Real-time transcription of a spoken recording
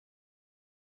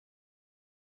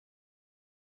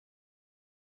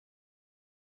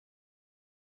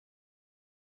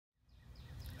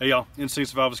Hey y'all,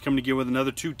 Instinct Survivalist coming again with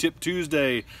another 2-Tip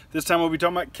Tuesday. This time we'll be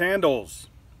talking about candles.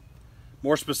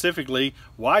 More specifically,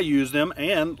 why use them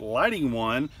and lighting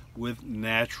one with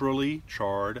naturally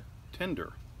charred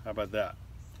tinder. How about that?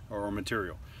 Or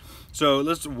material. So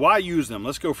why use them?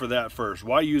 Let's go for that first.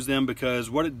 Why use them? Because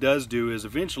what it does do is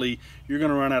eventually you're going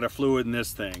to run out of fluid in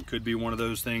this thing. Could be one of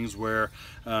those things where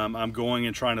I'm going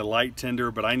and trying to light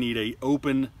tinder, but I need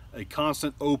a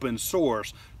constant open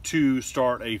source to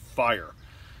start a fire.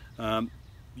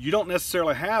 You don't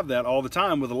necessarily have that all the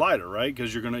time with a lighter, right?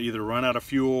 Because you're going to either run out of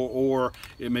fuel, or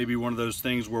it may be one of those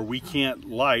things where we can't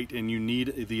light and you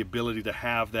need the ability to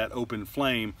have that open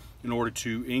flame in order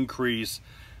to increase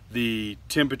the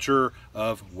temperature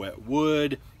of wet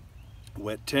wood,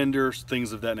 wet tinders,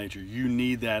 things of that nature. You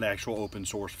need that actual open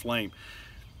source flame.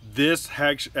 This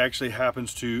actually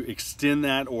happens to extend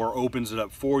that, or opens it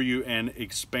up for you and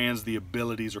expands the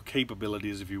abilities or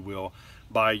capabilities, if you will,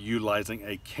 by utilizing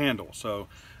a candle. So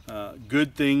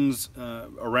good things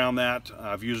around that.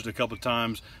 I've used it a couple of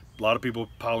times. A lot of people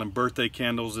pile in birthday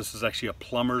candles. This is actually a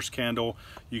plumber's candle.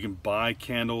 You can buy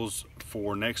candles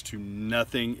for next to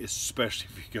nothing, especially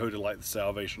if you go to like the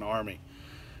Salvation Army.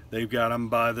 They've got them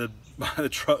by the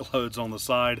truckloads on the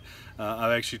side.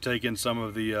 I've actually taken some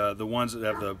of the ones that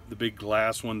have the big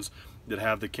glass ones that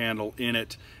have the candle in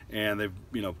it, and they've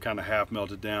kind of half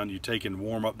melted down. You take and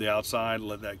warm up the outside,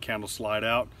 let that candle slide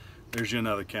out. There's you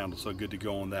another candle, so good to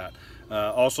go on that.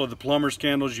 Also, the plumber's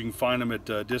candles, you can find them at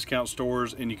discount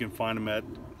stores, and you can find them at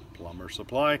Plumber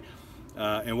Supply.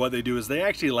 And what they do is they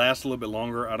actually last a little bit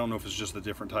longer. I don't know if it's just a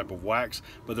different type of wax,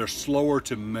 but they're slower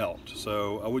to melt.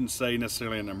 So I wouldn't say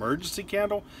necessarily an emergency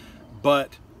candle,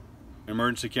 but an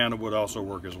emergency candle would also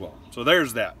work as well. So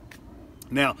there's that.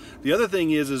 Now, the other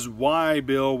thing is why,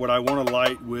 Bill, would I want to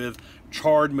light with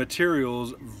charred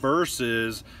materials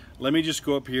versus, let me just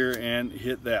go up here and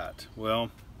hit that. Well,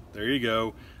 there you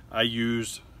go. I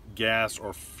use gas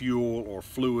or fuel or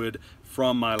fluid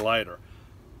from my lighter.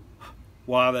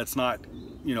 While that's not,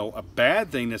 a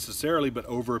bad thing necessarily, but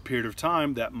over a period of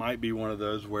time, that might be one of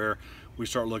those where we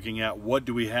start looking at, what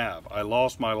do we have? I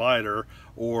lost my lighter,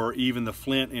 or even the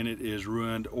flint in it is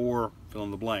ruined, or fill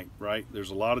in the blank, right?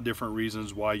 There's a lot of different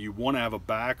reasons why you want to have a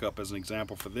backup, as an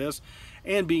example for this,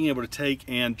 and being able to take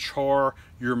and char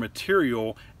your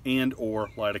material and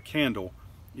or light a candle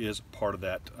is part of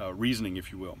that reasoning,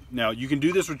 if you will. Now, you can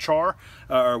do this with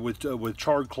with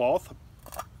charred cloth.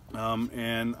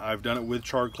 And I've done it with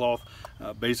charred cloth.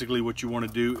 Basically what you want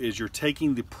to do is you're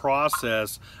taking the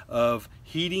process of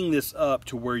heating this up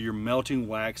to where you're melting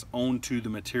wax onto the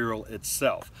material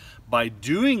itself. By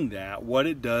doing that, what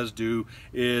it does do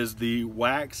is the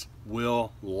wax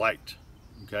will light.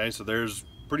 Okay, so there's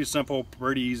pretty simple,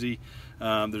 pretty easy.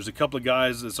 There's a couple of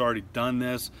guys that's already done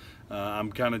this.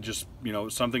 I'm kind of just,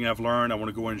 something I've learned. I want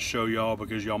to go ahead and show y'all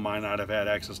because y'all might not have had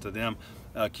access to them.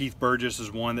 Keith Burgess is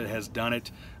one that has done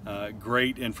it.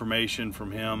 Great information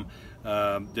from him.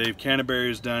 Dave Canterbury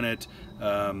has done it.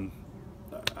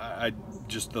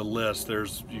 Just the list,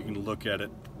 you can look at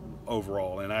it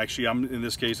overall. And actually, I'm in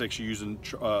this case actually using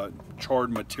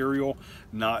charred material,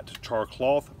 not char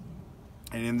cloth.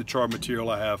 And in the charred material,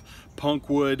 I have punk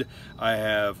wood, I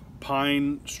have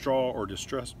pine straw, or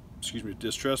distressed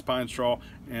pine straw,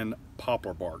 and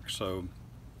poplar bark. So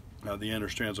the inner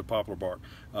strands of poplar bark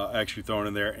actually thrown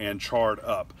in there and charred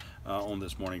up on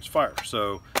this morning's fire.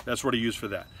 So that's what I use for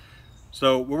that.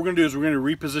 So what we're going to do is we're going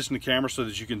to reposition the camera so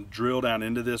that you can drill down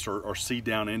into this, or see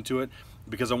down into it,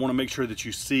 because I want to make sure that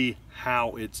you see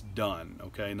how it's done.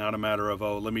 Okay, not a matter of,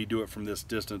 oh, let me do it from this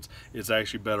distance. It's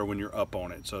actually better when you're up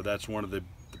on it. So that's one of the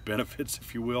benefits,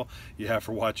 if you will, you have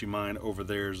for watching mine over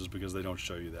theirs, is because they don't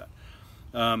show you that.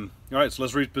 All right, so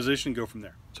let's reposition and go from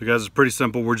there. So guys, it's pretty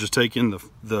simple. We're just taking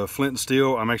the flint and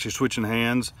steel. I'm actually switching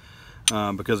hands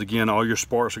because, again, all your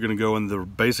sparks are going to go in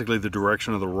basically the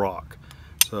direction of the rock.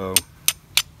 So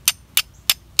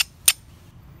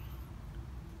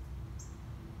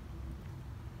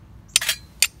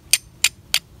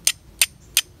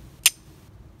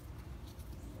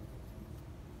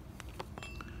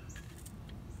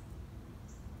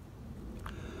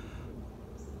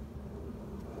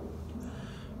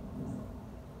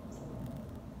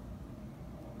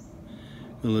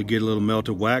we'll get a little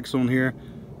melted wax on here,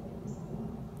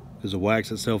 because the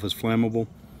wax itself is flammable.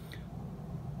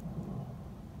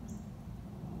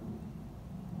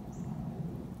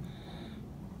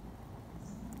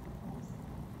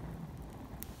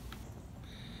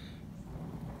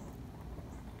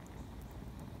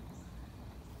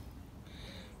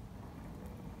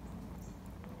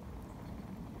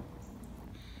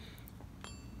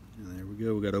 And there we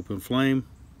go, we got open flame.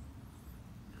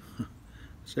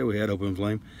 Say we had open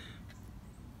flame.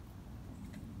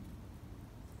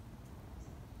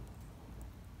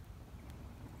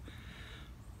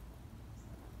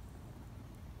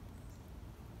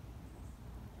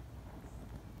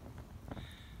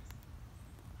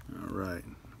 All right,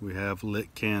 we have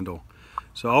lit candle.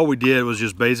 So all we did was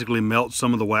just basically melt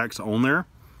some of the wax on there,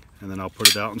 and then I'll put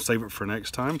it out and save it for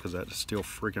next time because that's still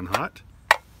freaking hot.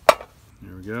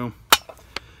 There we go.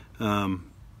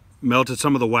 Melted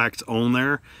some of the wax on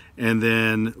there, and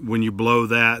then when you blow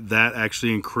that, that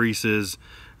actually increases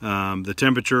the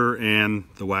temperature, and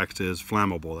the wax is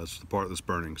flammable. That's the part that's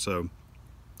burning. So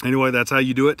anyway, that's how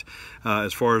you do it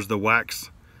as far as the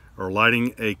wax or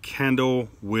lighting a candle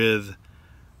with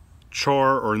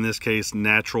char, or in this case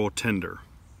natural tinder.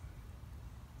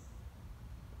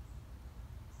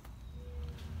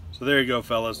 So there you go,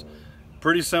 fellas.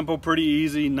 Pretty simple, pretty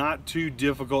easy, not too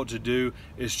difficult to do.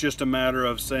 It's just a matter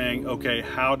of saying, okay,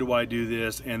 how do I do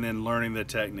this, and then learning the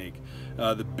technique.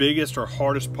 The biggest or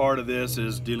hardest part of this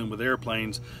is dealing with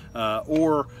airplanes,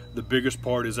 or the biggest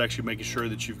part is actually making sure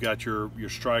that you've got your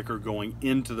striker going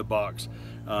into the box,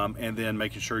 and then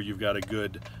making sure you've got a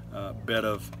good bed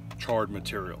of charred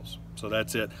materials. So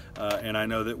that's it. And I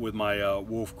know that with my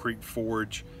Wolf Creek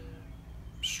Forge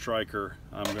striker,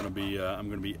 I'm gonna be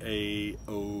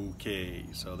a-okay.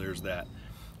 So there's that.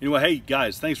 Anyway, hey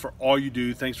guys, thanks for all you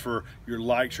do. Thanks for your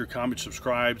likes, your comments,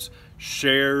 subscribes,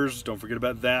 shares. Don't forget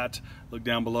about that. Look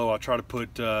down below. I'll try to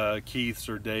put Keith's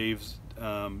or Dave's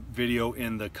video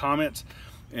in the comments,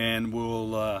 and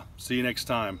we'll see you next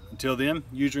time. Until then,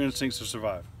 use your instincts to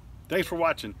survive. Thanks for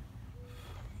watching.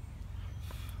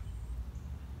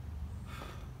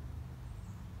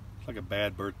 It's like a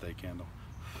bad birthday candle.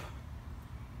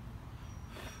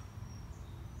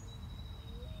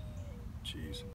 Jeez.